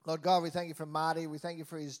Lord God, we thank you for Marty. We thank you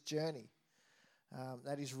for his journey,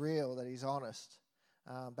 that is real, that he's honest,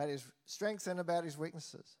 about his strengths and about his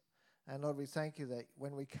weaknesses. And Lord, we thank you that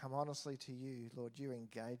when we come honestly to you, Lord, you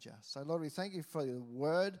engage us. So Lord, we thank you for the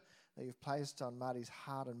word that you've placed on Marty's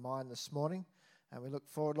heart and mind this morning. And we look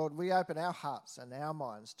forward, Lord, we open our hearts and our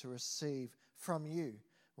minds to receive from you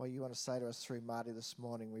what you want to say to us through Marty this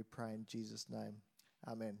morning. We pray in Jesus' name.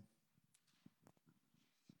 Amen.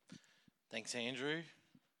 Thanks, Andrew.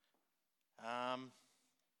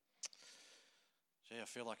 I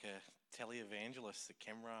feel like a televangelist, the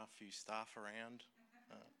camera, a few staff around.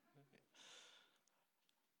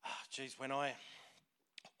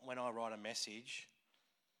 When I write a message,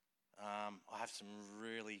 I have some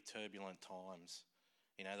really turbulent times.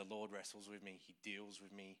 You know, the Lord wrestles with me, he deals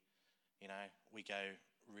with me, you know, we go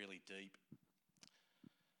really deep.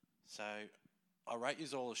 So I wrote you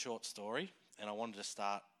all a short story, and I wanted to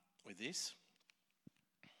start with this.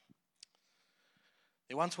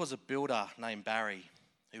 There once was a builder named Barry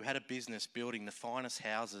who had a business building the finest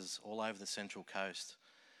houses all over the Central Coast.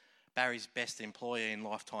 Barry's best employee and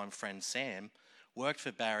lifetime friend Sam worked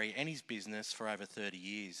for Barry and his business for over 30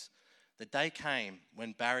 years. The day came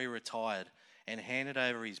when Barry retired and handed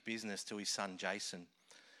over his business to his son Jason.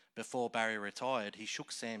 Before Barry retired, he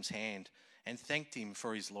shook Sam's hand and thanked him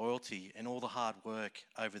for his loyalty and all the hard work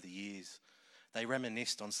over the years. They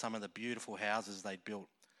reminisced on some of the beautiful houses they'd built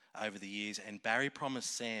over the years, and Barry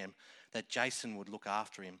promised Sam that Jason would look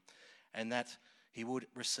after him and that he would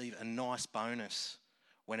receive a nice bonus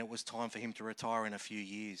when it was time for him to retire in a few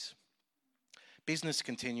years. Business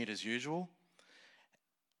continued as usual,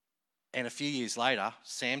 and a few years later,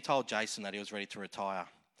 Sam told Jason that he was ready to retire.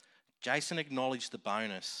 Jason acknowledged the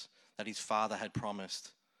bonus that his father had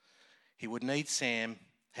promised. He would need Sam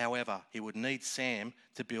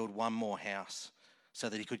to build one more house so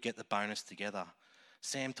that he could get the bonus together.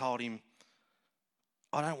 Sam told him,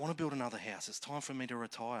 "I don't want to build another house. It's time for me to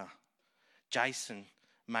retire." Jason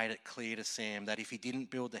made it clear to Sam that if he didn't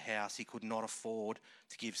build the house, he could not afford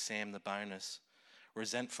to give Sam the bonus.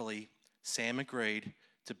 Resentfully, Sam agreed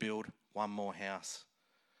to build one more house.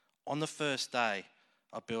 On the first day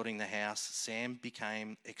of building the house, Sam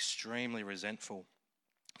became extremely resentful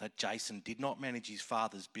that Jason did not manage his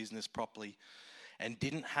father's business properly and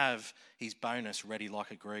didn't have his bonus ready like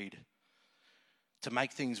agreed. To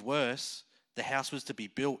make things worse, the house was to be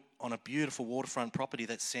built on a beautiful waterfront property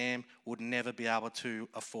that Sam would never be able to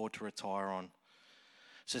afford to retire on.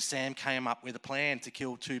 So Sam came up with a plan to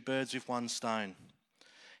kill two birds with one stone.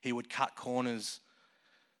 He would cut corners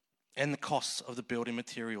and the costs of the building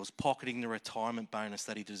materials, pocketing the retirement bonus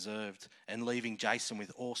that he deserved and leaving Jason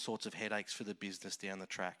with all sorts of headaches for the business down the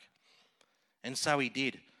track. And so he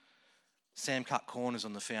did. Sam cut corners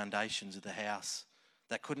on the foundations of the house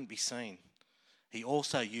that couldn't be seen. He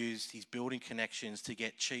also used his building connections to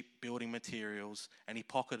get cheap building materials, and he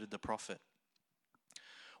pocketed the profit.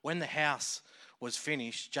 When the house was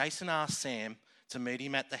finished, Jason asked Sam to meet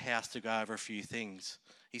him at the house to go over a few things.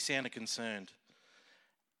 He sounded concerned.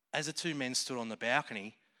 As the two men stood on the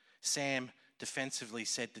balcony, Sam defensively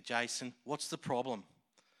said to Jason, "What's the problem?"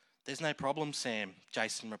 "There's no problem, Sam,"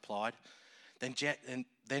 Jason replied. Then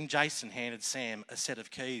Jason handed Sam a set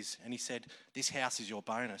of keys, and he said, "This house is your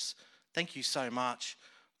bonus. Thank you so much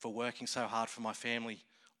for working so hard for my family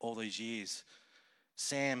all these years."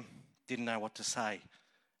 Sam didn't know what to say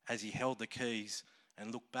as he held the keys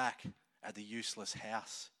and looked back at the useless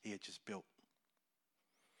house he had just built.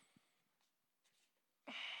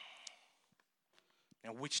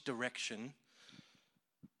 Now, which direction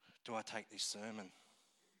do I take this sermon?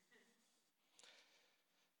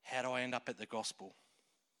 How do I end up at the gospel?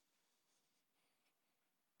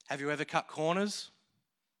 Have you ever cut corners?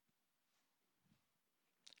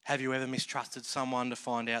 Have you ever mistrusted someone to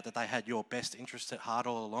find out that they had your best interest at heart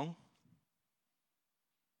all along?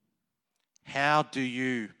 How do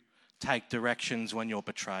you take directions when you're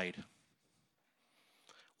betrayed?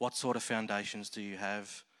 What sort of foundations do you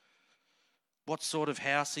have? What sort of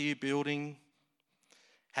house are you building?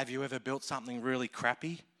 Have you ever built something really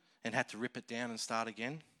crappy and had to rip it down and start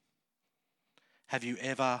again? Have you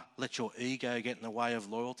ever let your ego get in the way of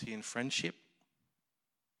loyalty and friendship?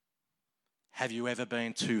 Have you ever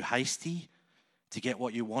been too hasty to get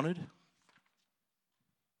what you wanted?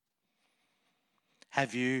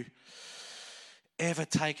 Have you ever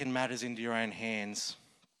taken matters into your own hands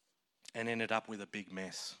and ended up with a big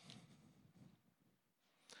mess?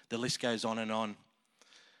 The list goes on and on.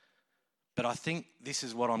 But I think this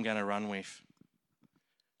is what I'm going to run with.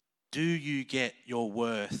 Do you get your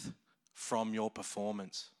worth from your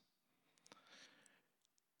performance?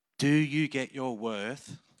 Do you get your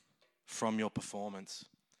worth from your performance?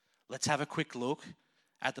 Let's have a quick look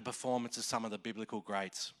at the performance of some of the biblical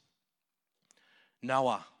greats.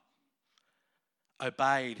 Noah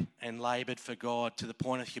obeyed and laboured for God to the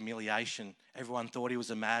point of humiliation. Everyone thought he was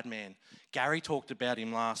a madman. Gary talked about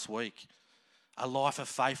him last week. A life of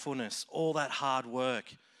faithfulness, all that hard work.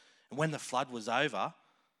 And when the flood was over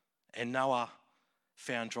and Noah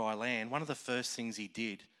found dry land, one of the first things he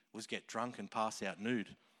did was get drunk and pass out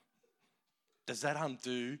nude. Does that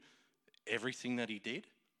undo everything that he did?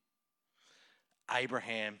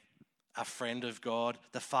 Abraham, a friend of God,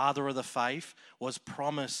 the father of the faith, was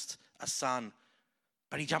promised a son,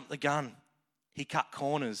 but he jumped the gun. He cut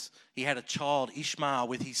corners. He had a child, Ishmael,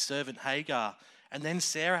 with his servant Hagar. And then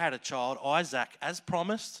Sarah had a child, Isaac, as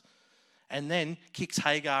promised, and then kicks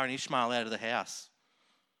Hagar and Ishmael out of the house.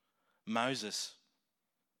 Moses,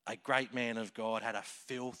 a great man of God, had a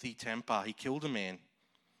filthy temper. He killed a man.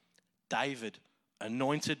 David,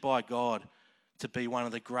 anointed by God to be one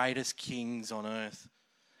of the greatest kings on earth,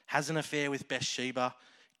 has an affair with Bathsheba,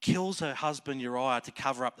 kills her husband Uriah to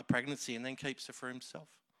cover up the pregnancy, and then keeps her for himself.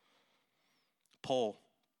 Paul,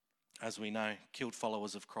 as we know, killed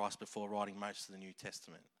followers of Christ before writing most of the New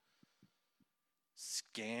Testament.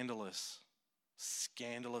 Scandalous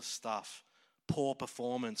stuff. Poor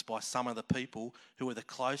performance by some of the people who are the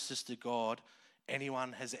closest to God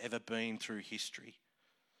anyone has ever been through history.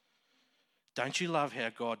 Don't you love how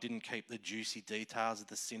God didn't keep the juicy details of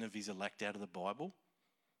the sin of his elect out of the Bible?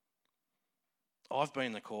 I've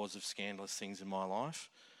been the cause of scandalous things in my life.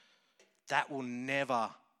 That will never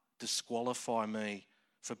disqualify me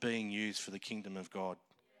for being used for the kingdom of God.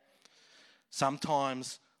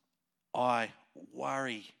 Sometimes I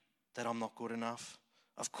worry that I'm not good enough.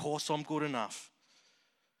 Of course I'm good enough.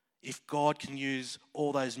 If God can use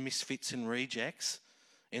all those misfits and rejects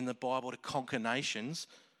in the Bible to conquer nations,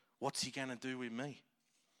 what's he going to do with me?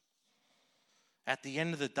 At the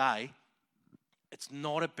end of the day, it's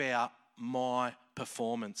not about my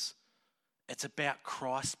performance. It's about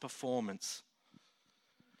Christ's performance.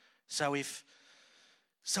 So if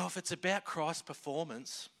it's about Christ's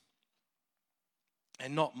performance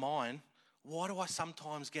and not mine, why do I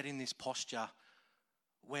sometimes get in this posture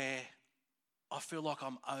where I feel like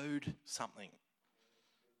I'm owed something?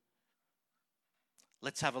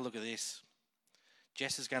 Let's have a look at this.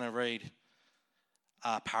 Jess is going to read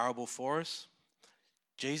a parable for us.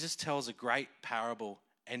 Jesus tells a great parable,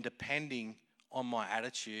 and depending on my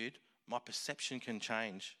attitude, my perception can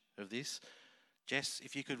change of this. Jess,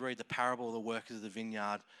 if you could read the parable of the workers of the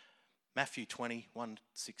vineyard, Matthew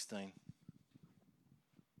 20:1-16.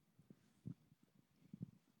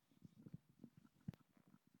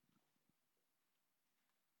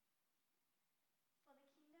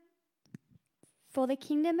 For the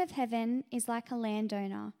kingdom of heaven is like a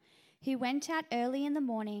landowner who went out early in the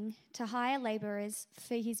morning to hire labourers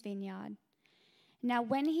for his vineyard. Now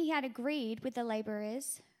when he had agreed with the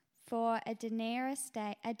labourers for a denarius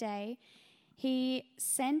a day, he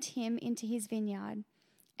sent him into his vineyard.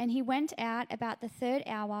 And he went out about the third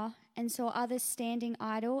hour and saw others standing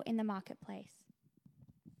idle in the marketplace.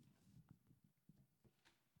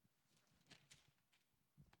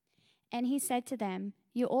 And he said to them,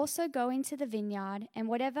 "You also go into the vineyard, and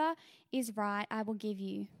whatever is right I will give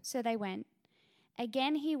you." So they went.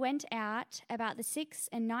 Again he went out about the 6th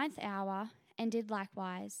and 9th hour and did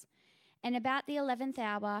likewise. And about the 11th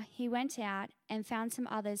hour he went out and found some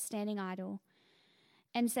others standing idle,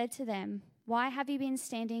 and said to them, "Why have you been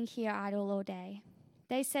standing here idle all day?"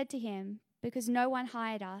 They said to him, "Because no one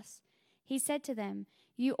hired us." He said to them,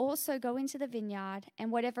 "You also go into the vineyard,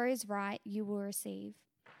 and whatever is right you will receive."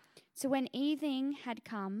 So when evening had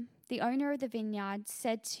come, the owner of the vineyard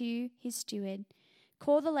said to his steward,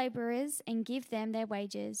 "Call the labourers and give them their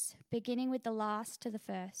wages, beginning with the last to the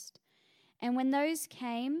first." And when those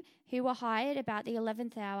came who were hired about the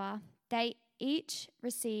 11th hour, they each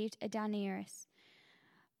received a denarius.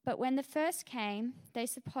 But when the first came, they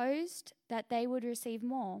supposed that they would receive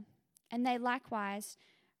more, and they likewise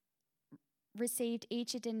received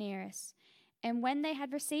each a denarius. And when they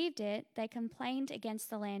had received it, they complained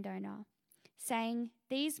against the landowner, saying,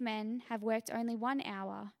 "These men have worked only 1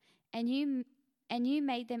 hour, and you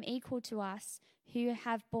made them equal to us, who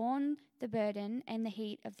have borne the burden and the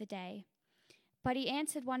heat of the day." But he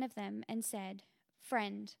answered one of them and said,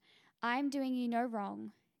 "Friend, I am doing you no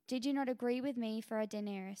wrong. Did you not agree with me for a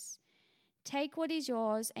denarius? Take what is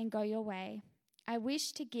yours and go your way. I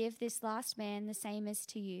wish to give this last man the same as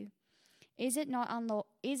to you. Is it not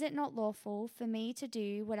lawful for me to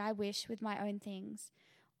do what I wish with my own things?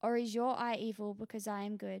 Or is your eye evil because I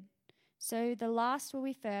am good? So the last will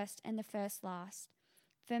be first and the first last.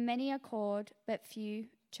 For many are called, but few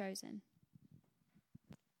chosen."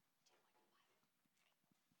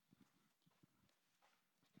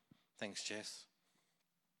 Thanks, Jess.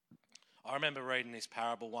 I remember reading this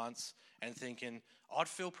parable once and thinking, I'd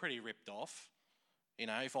feel pretty ripped off. You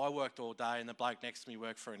know, if I worked all day and the bloke next to me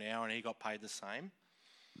worked for an hour and he got paid the same.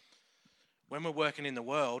 When we're working in the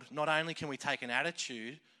world, not only can we take an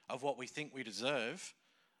attitude of what we think we deserve,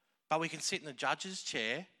 but we can sit in the judge's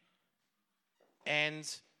chair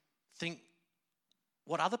and think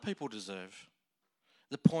what other people deserve.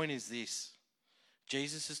 The point is this.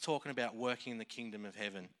 Jesus is talking about working in the kingdom of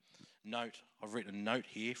heaven. Note, I've written a note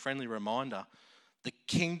here, friendly reminder. The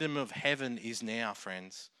kingdom of heaven is now,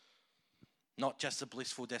 friends. Not just a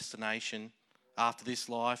blissful destination after this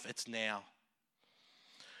life, it's now.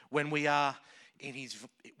 When we are in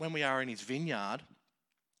his vineyard,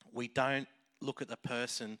 we don't look at the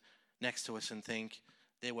person next to us and think,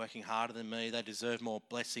 they're working harder than me, they deserve more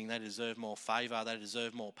blessing, they deserve more favour, they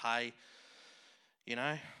deserve more pay. You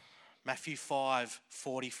know, Matthew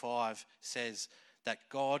 5:45 says that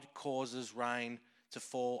God causes rain to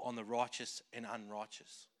fall on the righteous and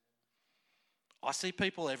unrighteous. I see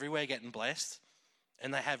people everywhere getting blessed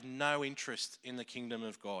and they have no interest in the kingdom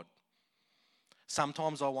of God.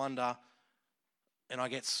 Sometimes I wonder and I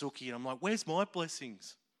get sooky and I'm like, where's my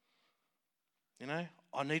blessings? You know,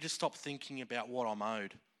 I need to stop thinking about what I'm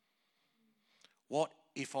owed. What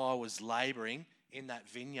if I was labouring in that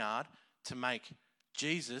vineyard to make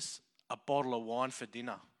Jesus a bottle of wine for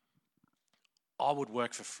dinner? I would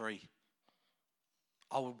work for free.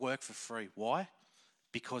 I would work for free. Why?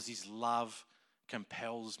 Because his love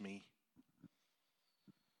compels me.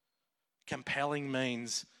 Compelling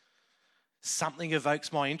means something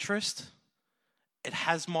evokes my interest. It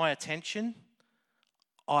has my attention.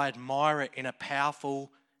 I admire it in a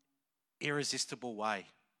powerful, irresistible way.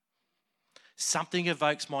 Something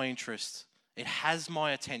evokes my interest. It has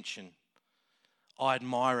my attention. I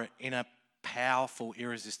admire it in a powerful,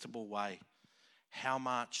 irresistible way. How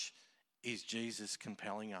much is Jesus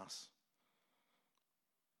compelling us?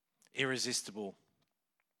 Irresistible.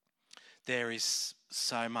 There is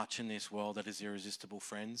so much in this world that is irresistible,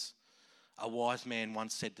 friends. A wise man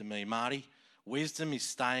once said to me, Marty, wisdom is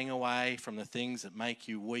staying away from the things that make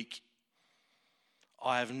you weak.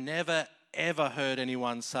 I have never, ever heard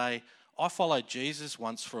anyone say, I followed Jesus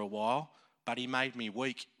once for a while, but he made me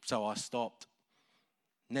weak, so I stopped.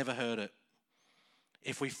 Never heard it.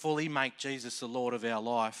 If we fully make Jesus the Lord of our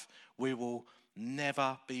life, we will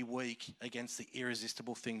never be weak against the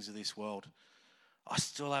irresistible things of this world. I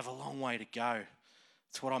still have a long way to go.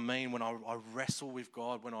 It's what I mean when I wrestle with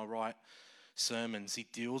God, when I write sermons. He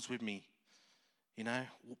deals with me, you know.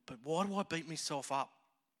 But why do I beat myself up,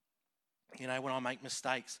 you know, when I make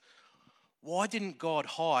mistakes? Why didn't God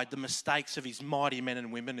hide the mistakes of his mighty men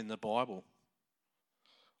and women in the Bible?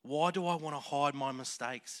 Why do I want to hide my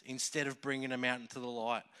mistakes instead of bringing them out into the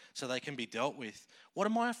light so they can be dealt with? What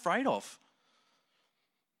am I afraid of?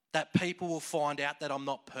 That people will find out that I'm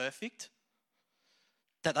not perfect?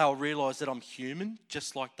 That they'll realise that I'm human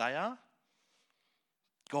just like they are?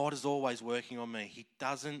 God is always working on me. He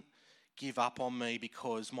doesn't give up on me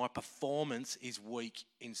because my performance is weak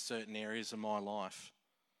in certain areas of my life.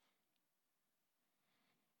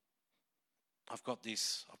 I've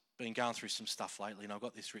been going through some stuff lately and I've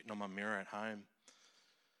got this written on my mirror at home.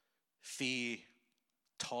 Fear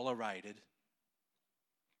tolerated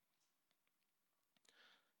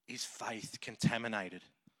is faith contaminated.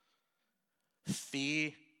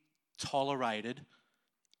 Fear tolerated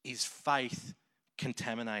is faith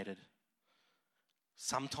contaminated.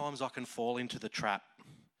 Sometimes I can fall into the trap.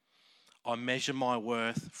 I measure my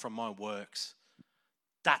worth from my works.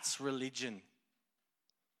 That's religion.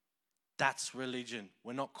 That's religion.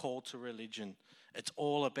 We're not called to religion. It's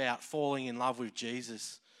all about falling in love with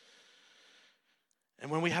Jesus.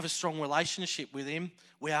 And when we have a strong relationship with him,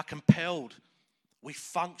 we are compelled. We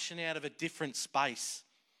function out of a different space.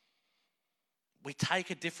 We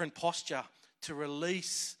take a different posture to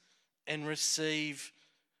release and receive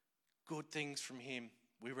good things from him.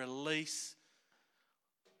 We release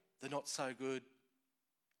the not so good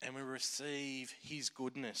and we receive his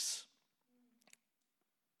goodness.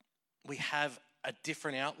 We have a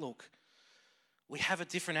different outlook. We have a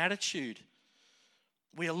different attitude.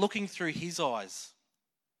 We are looking through his eyes.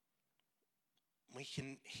 We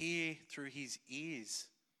can hear through his ears.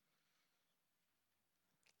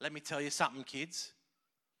 Let me tell you something, kids.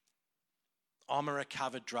 I'm a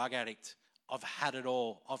recovered drug addict. I've had it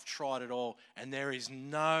all. I've tried it all. And there is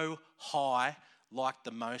no high like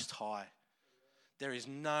the Most High. There is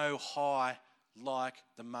no high like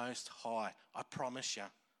the Most High. I promise you.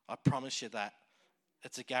 I promise you that.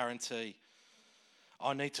 It's a guarantee.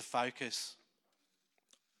 I need to focus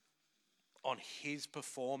on his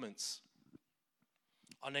performance.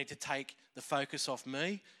 I need to take the focus off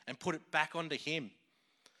me and put it back onto him.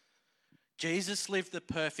 Jesus lived the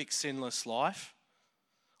perfect sinless life.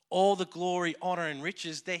 All the glory, honor, and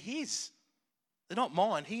riches, they're his. They're not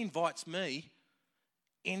mine. He invites me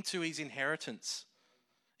into his inheritance.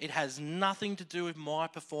 It has nothing to do with my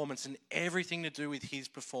performance and everything to do with his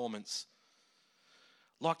performance.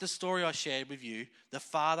 Like the story I shared with you, the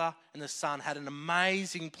father and the son had an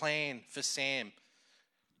amazing plan for Sam.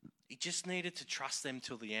 He just needed to trust them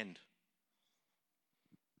till the end.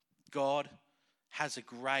 God has a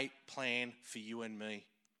great plan for you and me.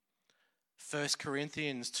 1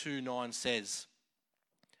 Corinthians 2:9 says,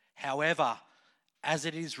 "However, as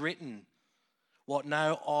it is written, what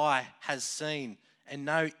no eye has seen and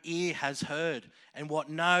no ear has heard, and what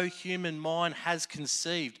no human mind has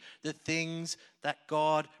conceived, the things that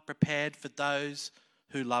God prepared for those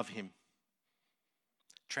who love him."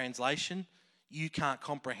 Translation, you can't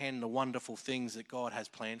comprehend the wonderful things that God has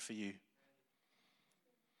planned for you.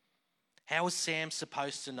 How was Sam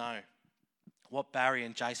supposed to know what Barry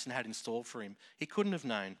and Jason had in store for him? He couldn't have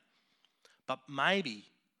known. But maybe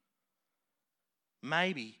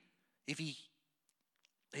if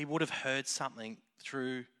he would have heard something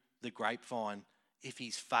through the grapevine if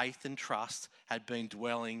his faith and trust had been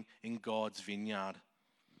dwelling in God's vineyard.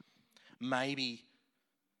 Maybe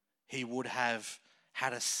he would have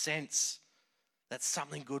had a sense that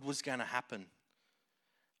something good was going to happen.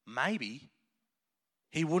 Maybe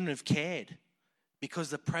he wouldn't have cared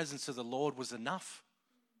because the presence of the Lord was enough.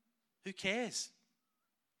 Who cares?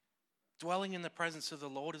 Dwelling in the presence of the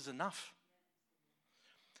Lord is enough.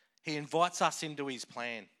 He invites us into his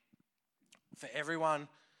plan. For everyone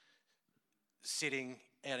sitting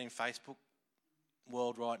out in Facebook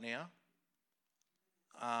world right now,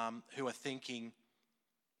 who are thinking,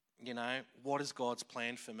 what is God's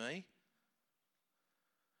plan for me?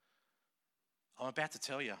 I'm about to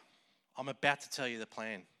tell you. I'm about to tell you the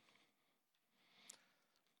plan.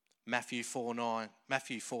 Matthew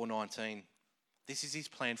 4:19. This is his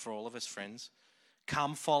plan for all of us, friends.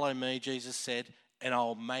 "Come follow me," Jesus said, "and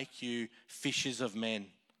I'll make you fishers of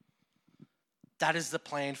men." That is the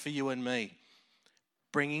plan for you and me.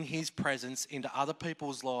 Bringing his presence into other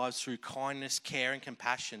people's lives through kindness, care, and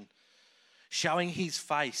compassion. Showing his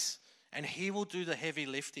face, and he will do the heavy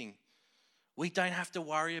lifting. We don't have to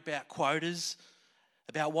worry about quotas,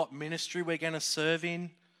 about what ministry we're going to serve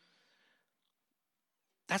in.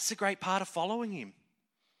 That's the great part of following him.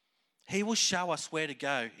 He will show us where to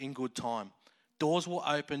go in good time. Doors will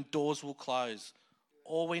open, doors will close.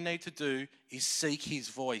 All we need to do is seek his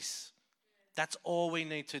voice. That's all we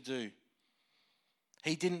need to do.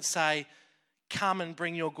 He didn't say, "Come and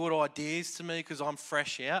bring your good ideas to me because I'm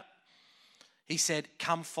fresh out." He said,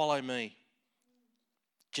 "Come follow me."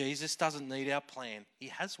 Jesus doesn't need our plan. He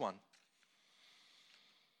has one.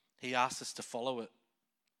 He asked us to follow it.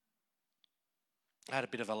 I had a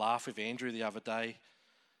bit of a laugh with Andrew the other day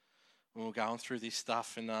when we were going through this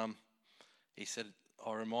stuff, and he said,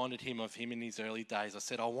 I reminded him of him in his early days. I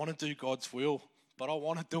said, "I want to do God's will, but I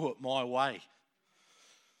want to do it my way."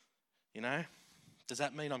 Does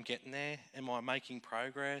that mean I'm getting there? Am I making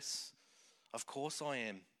progress? Of course I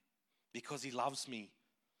am, because he loves me.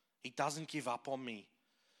 He doesn't give up on me.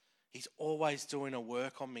 He's always doing a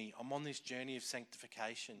work on me. I'm on this journey of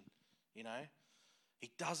sanctification, He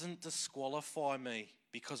doesn't disqualify me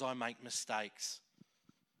because I make mistakes.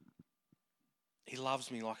 He loves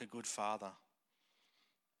me like a good father.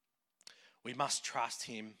 We must trust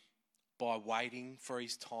him by waiting for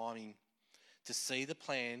his timing to see the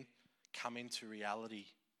plan come into reality.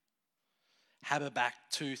 Habakkuk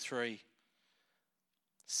 2:3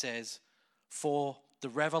 says, "For the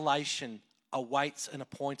revelation awaits an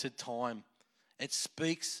appointed time. It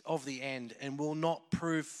speaks of the end and will not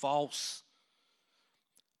prove false.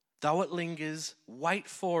 Though it lingers, wait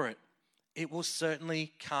for it. It will certainly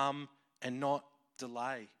come and not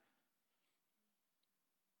delay."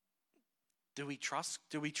 Do we trust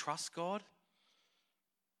God?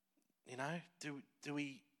 Do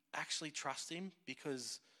we actually trust him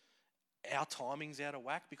because our timing's out of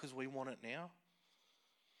whack, because we want it now?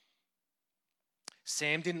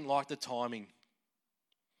 Sam didn't like the timing.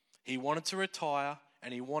 He wanted to retire,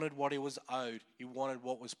 and he wanted what he was owed. He wanted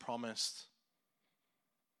what was promised.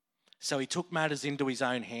 So he took matters into his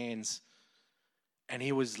own hands, and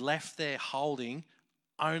he was left there holding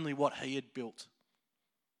only what he had built.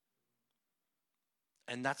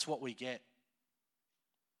 And that's what we get.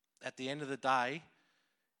 At the end of the day,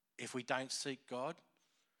 if we don't seek God,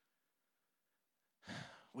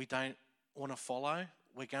 we don't want to follow,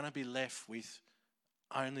 we're going to be left with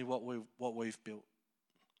only what we've built.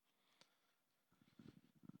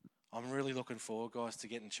 I'm really looking forward, guys, to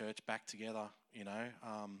getting church back together,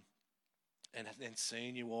 and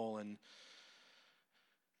seeing you all. And,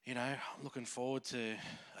 I'm looking forward to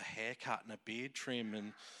a haircut and a beard trim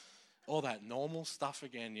and all that normal stuff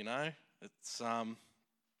again, It's I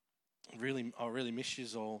really miss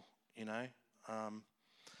yous all,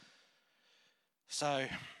 So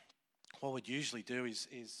what we'd usually do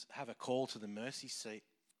is have a call to the mercy seat,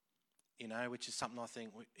 which is something I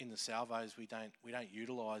think in the Salvos we don't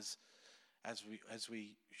utilise as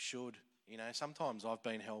we should. Sometimes I've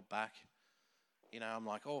been held back. I'm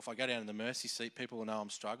like, if I go down to the mercy seat, people will know I'm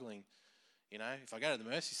struggling. If I go to the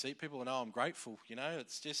mercy seat, people will know I'm grateful.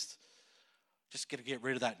 It's just got to get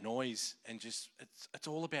rid of that noise and it's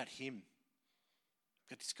all about Him.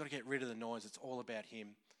 It's got to get rid of the noise. It's all about Him.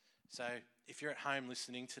 So if you're at home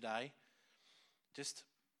listening today, just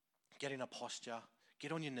get in a posture,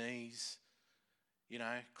 get on your knees,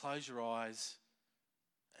 close your eyes,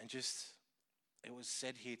 and it was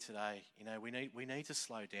said here today, we need to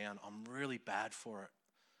slow down. I'm really bad for it.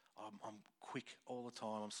 I'm quick all the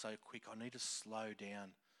time. I'm so quick. I need to slow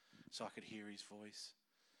down so I could hear His voice.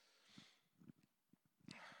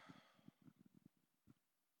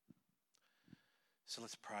 So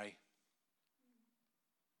let's pray.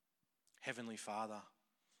 Heavenly Father,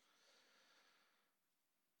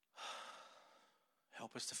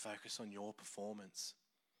 help us to focus on your performance.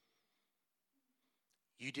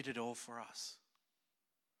 You did it all for us.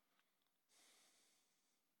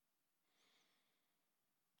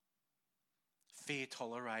 Fear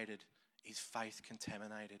tolerated is faith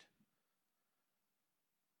contaminated.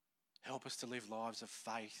 Help us to live lives of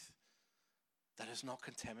faith that is not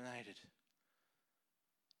contaminated.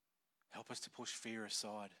 Help us to push fear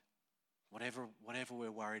aside, whatever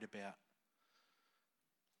we're worried about.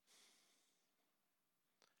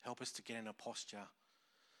 Help us to get in a posture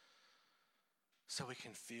so we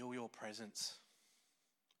can feel your presence,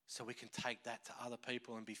 so we can take that to other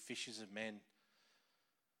people and be fishers of men.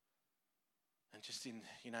 And just in,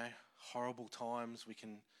 horrible times, we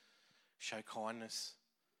can show kindness,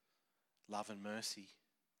 love and mercy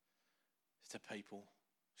to people.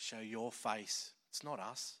 Show your face. It's not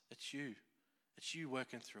us, it's you. It's you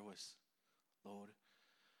working through us, Lord.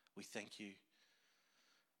 We thank you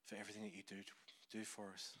for everything that you do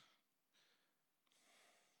for us.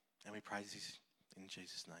 And we praise you in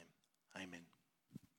Jesus' name. Amen.